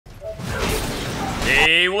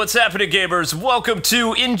Hey, what's happening, gamers? Welcome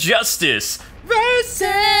to Injustice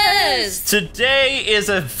Versus! Today is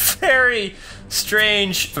a very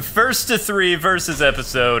strange first to three versus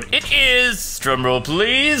episode. It is, drumroll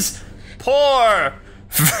please, poor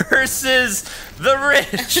versus the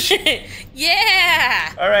rich.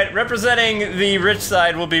 Yeah! Alright, representing the rich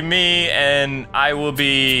side will be me, and I will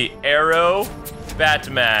be Arrow,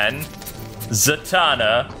 Batman,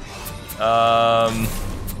 Zatanna,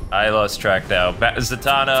 I lost track now.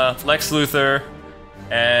 Zatanna, Lex Luthor,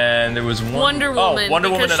 and there was Wonder Woman. Wonder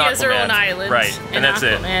Woman because and she has her own island. Right, and that's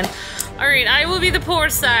Aquaman. It. Alright, I will be the poor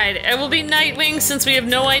side. I will be Nightwing since we have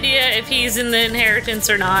no idea if he's in the inheritance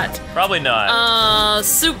or not. Probably not.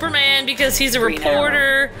 Superman because he's a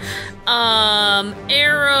reporter.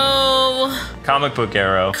 Arrow. Comic book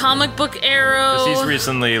Arrow. Comic book Arrow. Because he's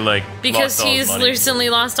recently, like, because he's recently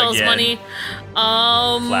lost all his money.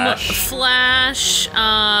 Flash.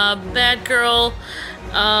 Batgirl.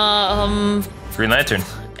 Green Lantern.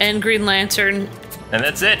 And Green Lantern. And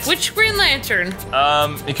that's it. Which Green Lantern?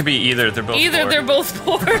 It could be either. They're both poor. They're both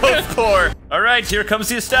poor. Both poor. All right, here comes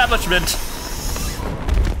the establishment.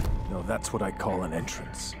 No, that's what I call an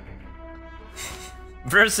entrance.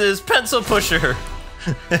 Versus Pencil Pusher.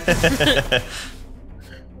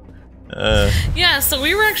 Yeah, so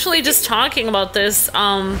we were actually just talking about this,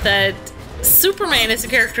 that Superman is a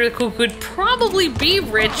character who could probably be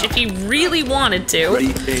rich if he really wanted to.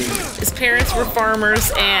 His parents were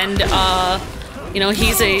farmers and, you know,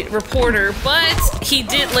 he's a reporter, but he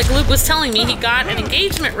did, like Luke was telling me, he got an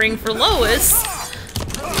engagement ring for Lois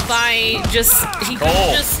by just, he could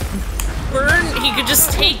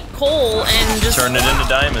just take coal and just turn it into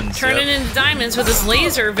diamonds. Turn it into diamonds with his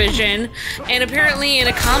laser vision. And apparently in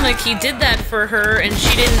a comic he did that for her and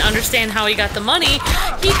she didn't understand how he got the money.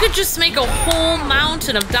 He could just make a whole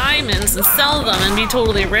mountain of diamonds and sell them and be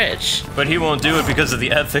totally rich. But he won't do it because of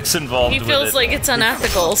the ethics involved with it. He feels like it's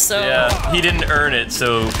unethical, so... Yeah, he didn't earn it,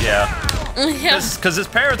 so yeah. Yeah. Because his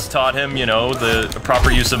parents taught him, you know, the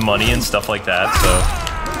proper use of money and stuff like that, so...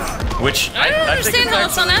 Which I don't understand how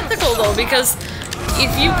it's unethical though, because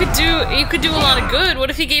if you could do a lot of good. What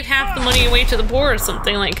if he gave half the money away to the poor or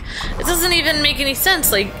something? Like, it doesn't even make any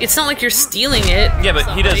sense. Like, it's not like you're stealing it. Yeah, but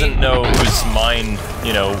he doesn't know whose mine,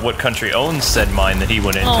 you know, what country owns said mine that he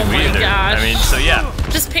went into either. Gosh. I mean, so yeah.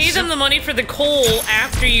 Just pay them the money for the coal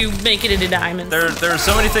after you make it into diamonds. There are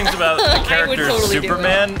so many things about the character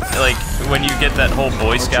Superman, like when you get that whole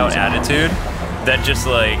Boy Scout attitude, that just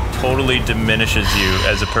like totally diminishes you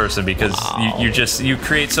as a person because you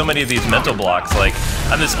create so many of these mental blocks. Like,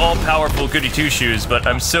 I'm this all-powerful goody two-shoes, but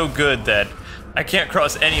I'm so good that I can't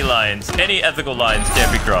cross any lines. Any ethical lines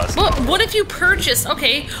can't be crossed. Well, what if you purchased,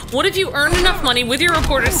 okay, what if you earned enough money with your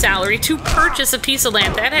reporter's salary to purchase a piece of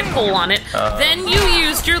land that had coal on it, then you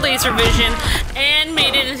used your laser vision and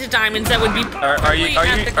made it into diamonds that would be perfectly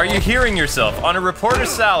ethical. Are you hearing yourself? On a reporter's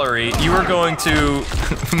salary, you are going to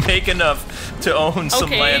make enough to own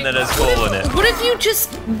some land that has coal in it. What if you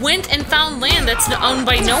just went and found land that's owned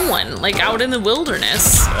by no one, like out in the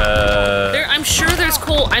wilderness? I'm sure there's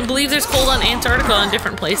coal. I believe there's coal on Antarctica and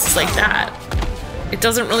different places like that. It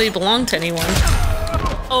doesn't really belong to anyone.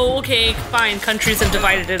 Oh, okay, fine. Countries have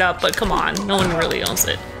divided it up, but come on, no one really owns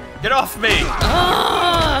it. Get off me!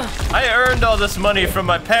 I earned all this money from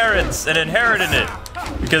my parents and inherited it.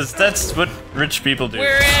 Because that's what rich people do.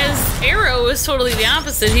 Whereas Arrow is totally the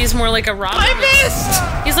opposite. He's more like a Robin Hood. I missed!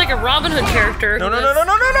 He's like a Robin Hood character. No.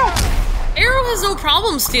 Arrow has no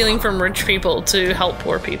problem stealing from rich people to help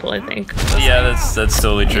poor people, I think. Yeah, that's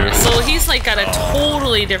totally true. Yeah, so he's like got a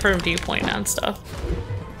totally different viewpoint on stuff.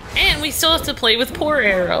 And we still have to play with poor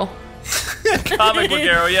Arrow. Comic book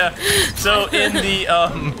Arrow, yeah. So in the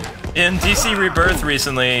in DC Rebirth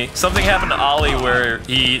recently, something happened to Ollie where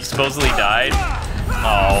he supposedly died.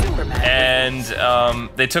 And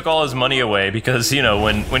they took all his money away because, you know,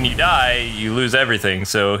 when you die, you lose everything.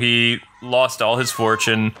 So he lost all his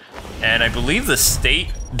fortune, and I believe the state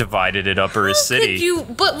divided it up, or his city.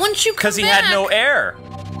 But once you come back, because he had no heir.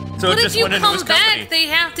 So but it just if you went into his come company. back, they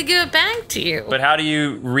have to give it back to you. But how do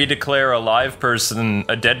you redeclare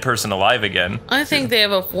a dead person alive again? I think they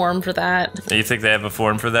have a form for that. You think they have a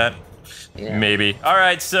form for that? Yeah. Maybe.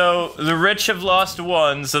 Alright, so the rich have lost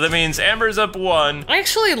 1, so that means Amber's up 1. I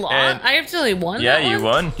actually lost. I actually won. Yeah, that you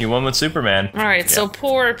won. You won with Superman. Alright, so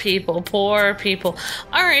poor people, poor people.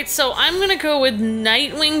 Alright, so I'm gonna go with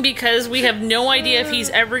Nightwing because we have no idea if he's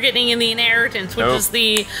ever getting in the inheritance, which is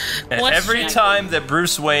the question. Every time that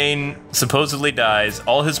Bruce Wayne supposedly dies,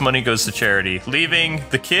 all his money goes to charity, leaving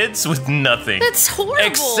the kids with nothing. That's horrible.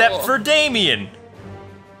 Except for Damian.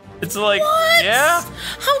 It's like, What? yeah.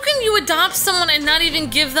 How can you adopt someone and not even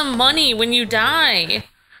give them money when you die?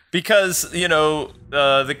 Because, you know,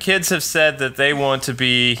 the kids have said that they want to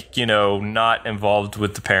be, you know, not involved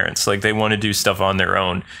with the parents. Like, they want to do stuff on their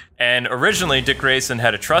own. And originally, Dick Grayson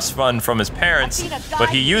had a trust fund from his parents, but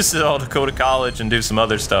he used it all to go to college and do some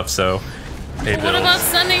other stuff, so... What about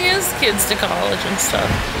sending his kids to college and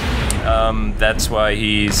stuff? That's why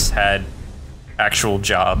he's had actual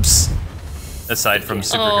jobs, aside from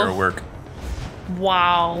superhero work.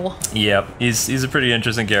 Wow. Yep, he's a pretty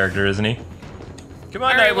interesting character, isn't he? Come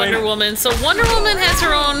on, Alright, Nightwing. Wonder Woman. So Wonder Woman has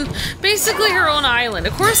her own, basically her own island.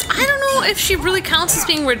 Of course, I don't know if she really counts as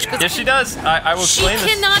being rich. Yes, she does. I will explain this.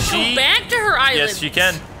 She cannot go back to her island. Yes, she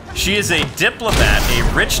can. She is a diplomat,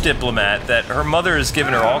 a rich diplomat, that her mother has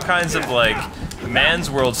given her all kinds of, like, man's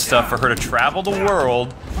world stuff for her to travel the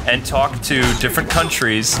world and talk to different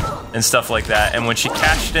countries and stuff like that. And when she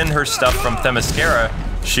cashed in her stuff from Themyscira,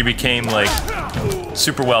 she became, like,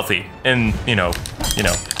 super wealthy in, you know,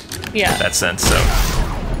 yeah, that sense, so.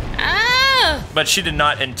 Ah! But she did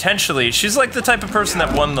not intentionally. She's like the type of person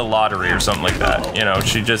that won the lottery or something like that. You know,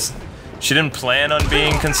 she didn't plan on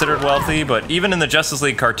being considered wealthy, but even in the Justice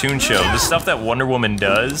League cartoon show, the stuff that Wonder Woman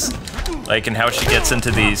does, like, and how she gets into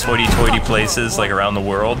these hoity-toity places, like, around the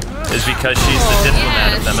world, is because she's the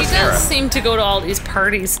diplomat of Themyscira. She does seem to go to all these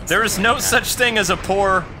parties. There is no such thing as a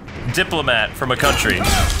poor diplomat from a country.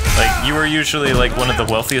 Like, you are usually, like, one of the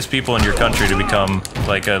wealthiest people in your country to become,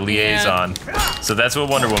 like, a liaison. Yeah. So that's what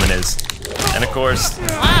Wonder Woman is. And, of course...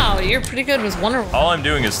 Wow, you're pretty good with Wonder Woman. All I'm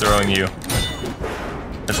doing is throwing you.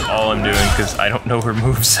 That's all I'm doing, because I don't know her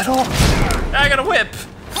moves at all. I got a whip!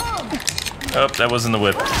 Oh, that wasn't the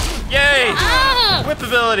whip. Yay! Ah! Whip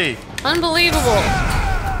ability! Unbelievable.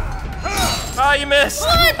 Ah, you missed!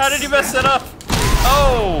 What? How did you mess that up?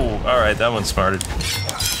 Oh! Alright, that one smarted.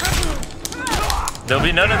 There'll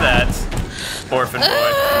be none of that, orphan boy.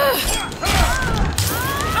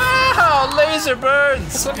 Ah! Laser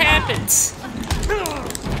burns! That's what happens.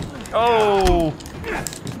 Oh!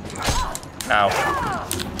 Ow.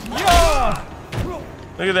 Yeah!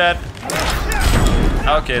 Look at that.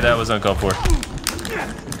 Okay, that was uncalled for.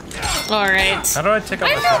 Alright. How do I take off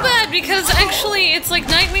I my feel phone? bad because actually it's like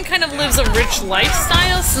Nightwing kind of lives a rich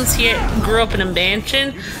lifestyle since he grew up in a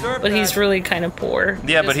mansion, but he's really kind of poor.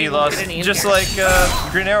 Yeah, but he lost, just like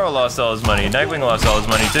Green Arrow lost all his money, Nightwing lost all his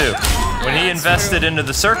money too. When he invested into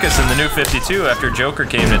the circus in the New 52 after Joker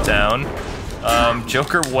came to town,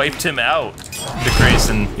 Joker wiped him out, Dick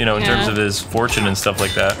Grayson, you know, in terms of his fortune and stuff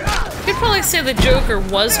like that. You'd probably say the Joker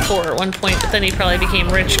was poor at one point, but then he probably became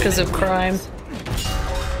rich because of crime.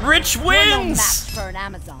 Rich wins! For an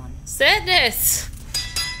Amazon. Sadness!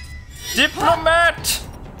 Diplomat!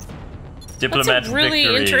 Diplomat That's a really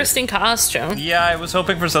victory. interesting costume. Yeah, I was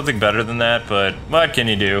hoping for something better than that, but what can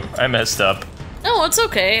you do? I messed up. No, it's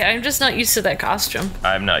okay. I'm just not used to that costume.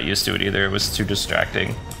 I'm not used to it either. It was too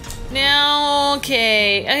distracting. Now,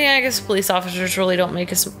 okay. Yeah, I guess police officers really don't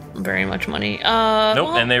make us very much money. Nope,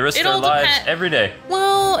 well, and they risk their lives every day.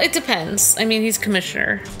 Well, it depends. I mean, he's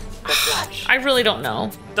commissioner. I really don't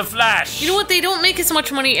know. The Flash! You know what? They don't make as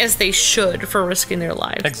much money as they should for risking their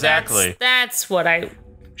lives. Exactly. That's what I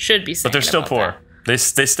should be saying. But they're still about poor.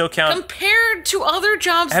 that. They still count. Compared to other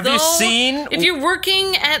jobs, Have though, you seen? if you're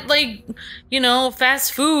working at, like, you know,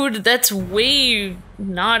 fast food, that's way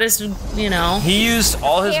not as, you know. He used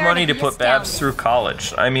all his money to put Babs through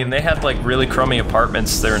college. I mean, they had, like, really crummy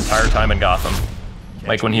apartments their entire time in Gotham.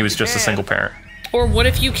 Like, when he was just a single parent. Or what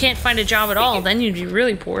if you can't find a job at all? Then you'd be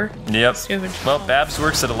really poor. Yep. Stupid. Well, Babs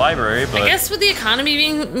works at a library, but... I guess with the economy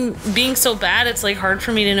being so bad, it's, like, hard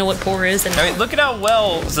for me to know what poor is. And I mean, look at how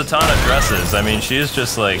well Zatanna dresses. I mean, she is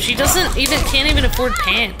just, like... She can't even afford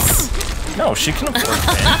pants. No, she can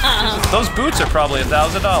afford pants. Those boots are probably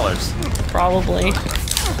 $1,000. Probably.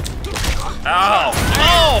 Ow!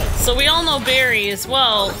 Oh! So we all know Barry as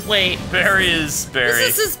well. Wait. Barry is Barry.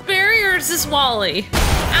 Is this Barry or is this Wally?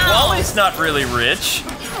 Ow. Wally's not really rich.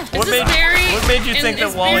 What made you think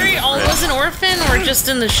that Wally Barry was always rich? an orphan or just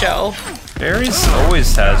in the show? Barry's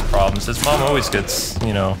always has problems. His mom always gets,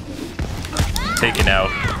 you know, taken out.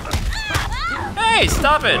 Hey,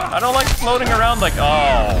 stop it! I don't like floating around like,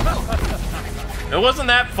 oh. It wasn't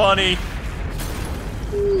that funny.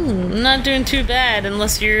 I'm not doing too bad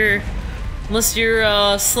unless you're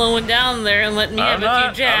slowing down there and letting me have a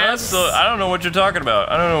few jabs. I don't know what you're talking about.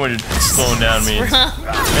 I don't know what you're slowing down means. I'm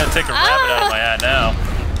gonna take a rabbit out of my hat now.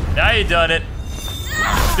 Now you done it.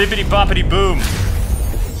 Bippity boppity boom.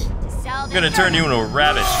 I'm gonna turn you into a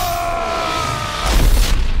rabbit.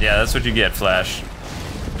 Yeah, that's what you get, Flash.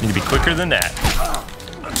 You need to be quicker than that.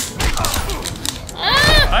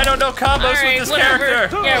 Ah! I don't know combos right, with this whatever.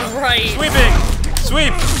 character. Yeah, right. Sweeping.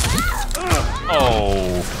 Sweep.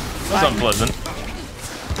 Oh, that was unpleasant.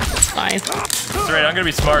 Fine. That's right, I'm gonna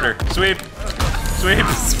be smarter. Sweep. Sweep.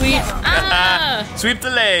 Sweep. Ah! Sweep the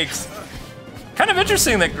legs. Kind of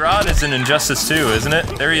interesting that Grodd is in Injustice 2, isn't it?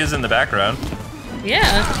 There he is in the background.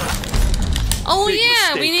 Yeah. Oh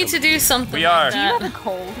yeah, we need to do something. We are. Like that. You have a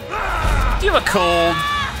cold. Do you have a cold?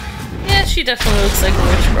 Yeah, she definitely looks like a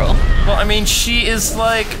rich girl. Well, I mean, she is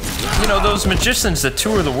like, you know, those magicians that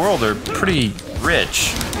tour the world are pretty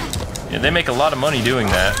rich. Yeah, they make a lot of money doing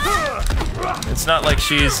that. It's not like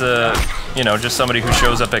she's, you know, just somebody who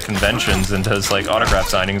shows up at conventions and does like autograph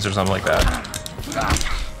signings or something like that.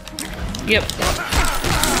 Yep.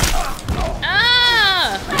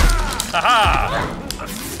 Ah! Aha!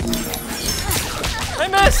 I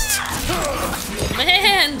missed!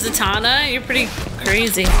 Man, Zatanna, you're pretty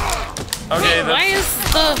crazy. Okay, Wait, why is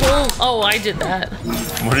the whole... Oh, I did that.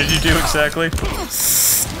 What did you do exactly?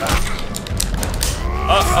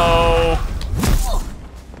 Uh-oh.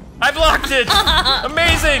 I blocked it!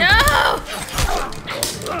 Amazing! No!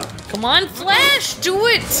 Come on, Flash, do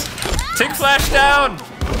it! Take Flash down!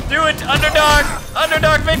 Do it! Underdog!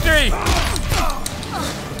 Underdog victory!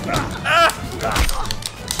 Ah!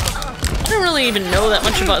 I don't really even know that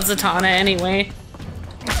much about Zatanna anyway.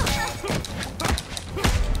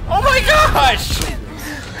 Oh my gosh!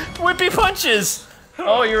 Whippy punches!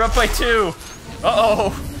 Oh, you're up by 2.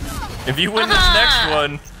 Uh-oh. If you win this next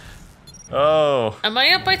one... Oh. Am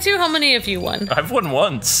I up by 2? How many have you won? I've won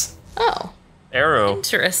once. Oh. Arrow.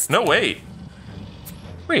 Interesting. No, wait.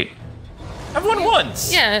 Wait. I've won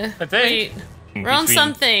once. Yeah. I think. Wait. We're on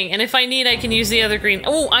something, and if I need, I can use the other green.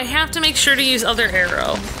 Oh, I have to make sure to use other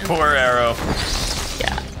arrow. Poor Arrow.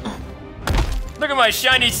 Yeah. Look at my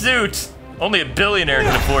shiny suit. Only a billionaire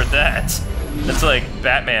can afford that. That's like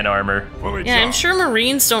Batman armor. Yeah, I'm sure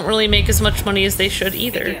Marines don't really make as much money as they should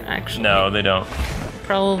either, actually. No, they don't.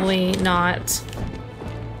 Probably not.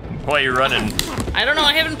 Why are you running? I don't know,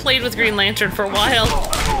 I haven't played with Green Lantern for a while.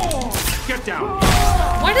 Get down.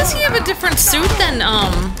 Why does he have a different suit than,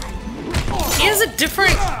 he has a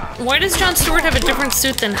different... Why does Jon Stewart have a different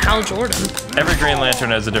suit than Hal Jordan? Every Green Lantern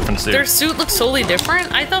has a different suit. Their suit looks totally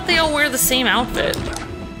different? I thought they all wear the same outfit.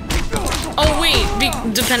 Oh wait,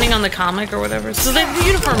 depending on the comic or whatever. So the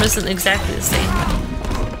uniform isn't exactly the same.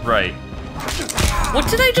 Right. What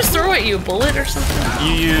did I just throw at you? A bullet or something?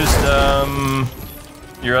 You used,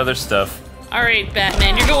 your other stuff. Alright,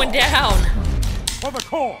 Batman, you're going down. For the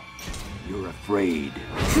core. You're afraid.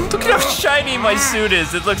 Look at how shiny my suit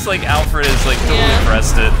is. It looks like Alfred is like totally Yeah.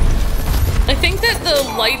 pressed it. I think that the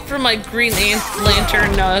light from my Green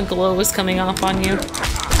Lantern glow is coming off on you.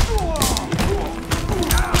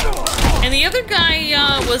 And the other guy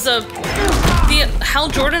was Hal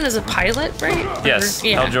Jordan is a pilot, right? Yes, Or,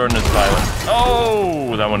 yeah. Hal Jordan is a pilot.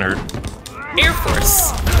 Oh, that one hurt. Air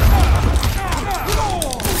Force.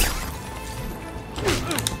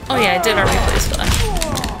 Oh yeah, I did already play Splash.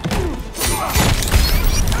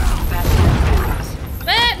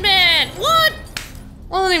 Batman! What?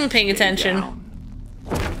 Wasn't even paying attention.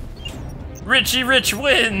 Richie Rich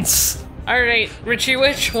wins! Alright, Richie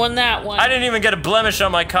Witch won that one. I didn't even get a blemish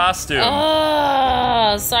on my costume.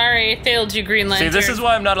 Oh, sorry, I failed you, Green See, Lantern. this is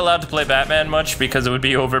why I'm not allowed to play Batman much, because it would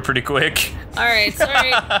be over pretty quick. Alright,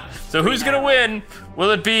 sorry. So who's gonna win?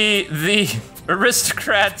 Will it be the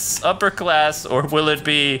aristocrats, upper class, or will it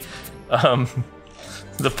be,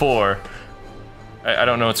 the poor? I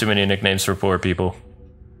don't know too many nicknames for poor people.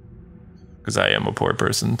 Because I am a poor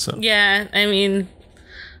person, so. Yeah, I mean,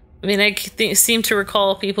 I seem to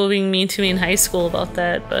recall people being mean to me in high school about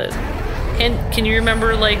that, but can you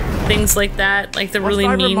remember like things like that, like the really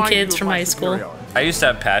mean kids from high school? I used to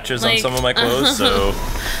have patches on Like, some of my clothes, so.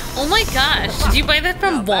 Oh my gosh, did you buy that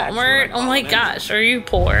from Walmart? Oh my gosh, are you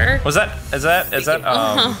poor? Is that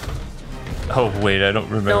Oh wait, I don't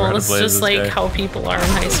remember how No, to it's play just this like guy. how people are in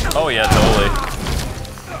high school. Oh yeah, totally.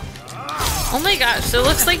 Oh my gosh, so it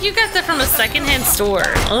looks like you got that from a secondhand store.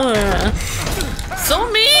 Ugh.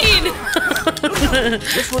 So mean!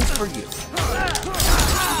 This one's for you.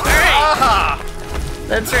 Alright.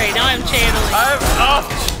 That's right, now I'm channeling I'm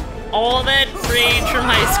off. all that rage from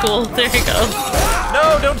high school. There you go.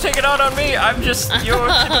 No, don't take it out on me. I'm just your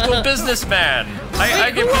typical businessman.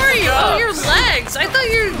 I Wait, give who are people you? Oh, your jobs. legs. I thought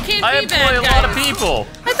you can't I be bad employ a guys. lot of people.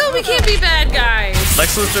 I thought we can't be bad guys.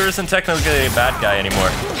 Lex Luthor isn't technically a bad guy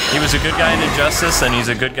anymore. He was a good guy in Injustice, and he's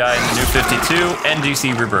a good guy in the New 52 and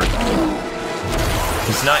DC Rebirth.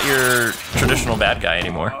 He's not your traditional bad guy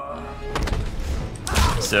anymore.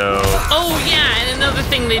 so... Oh yeah, and another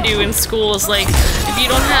thing they do in school is like, if you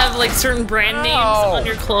don't have like certain brand names on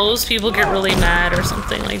your clothes, people get really mad or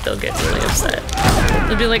something. Like they'll get really upset.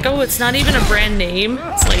 They'll be like, oh, it's not even a brand name.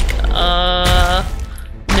 It's like,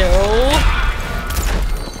 no.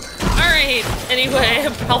 Alright, anyway,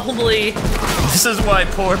 probably... This is why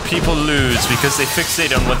poor people lose, because they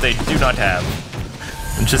fixate on what they do not have.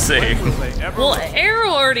 I'm just saying. Well,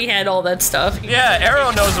 Arrow already had all that stuff. Yeah,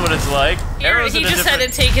 Arrow knows what it's like. He just had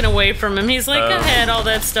it taken away from him. He's like, I had all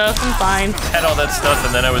that stuff, I'm fine. Had all that stuff,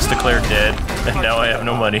 and then I was declared dead, and now I have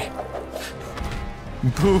no money.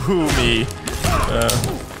 Boo-hoo me.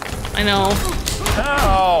 I know.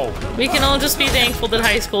 Ow! We can all just be thankful that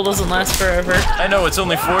high school doesn't last forever. I know, it's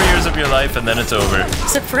only 4 years of your life, and then it's over.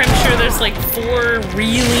 Except for, I'm sure there's like 4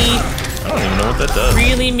 really... I don't even know what that does.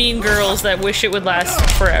 Really mean girls that wish it would last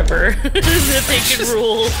forever. That they could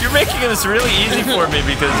rule. You're making this really easy for me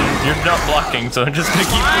because you're not blocking, so I'm just gonna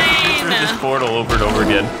keep pushing you through this portal over and over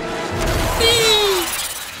again.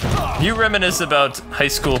 You reminisce about high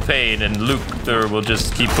school pain, and Luke will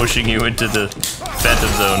just keep pushing you into the Phantom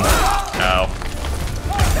Zone. Ow.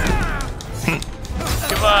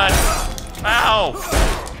 Come on. Ow.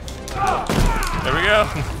 There we go.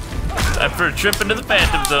 Time for a trip into the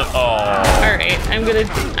Phantom Zone. Oh. All right, I'm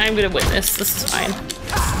gonna win this. This is fine.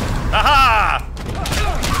 Aha!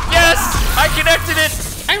 Yes, I connected it.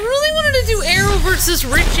 I really wanted to do Arrow versus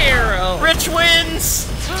Rich Arrow. Rich wins.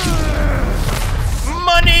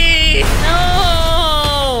 Money.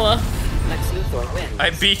 No.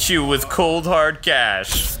 I beat you with cold hard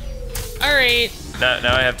cash. All right.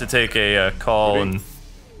 Now I have to take a call and.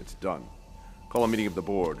 It's done. Call a meeting of the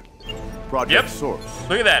board. Project source.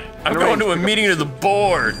 Look at that. I'm going to a meeting of the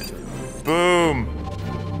board. Boom.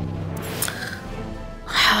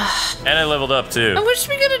 And I leveled up too. I wish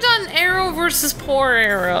we could have done Arrow versus Poor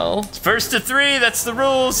Arrow. First to 3, that's the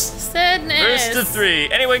rules. Sadness. First to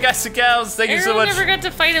 3. Anyway, guys and gals, thank you so much. Arrow never got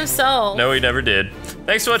to fight himself. No, he never did.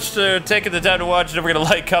 Thanks so much for taking the time to watch. Don't forget to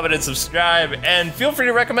like, comment, and subscribe. And feel free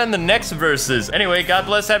to recommend the next verses. Anyway, God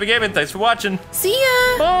bless, happy gaming. Thanks for watching. See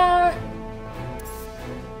ya. Bye.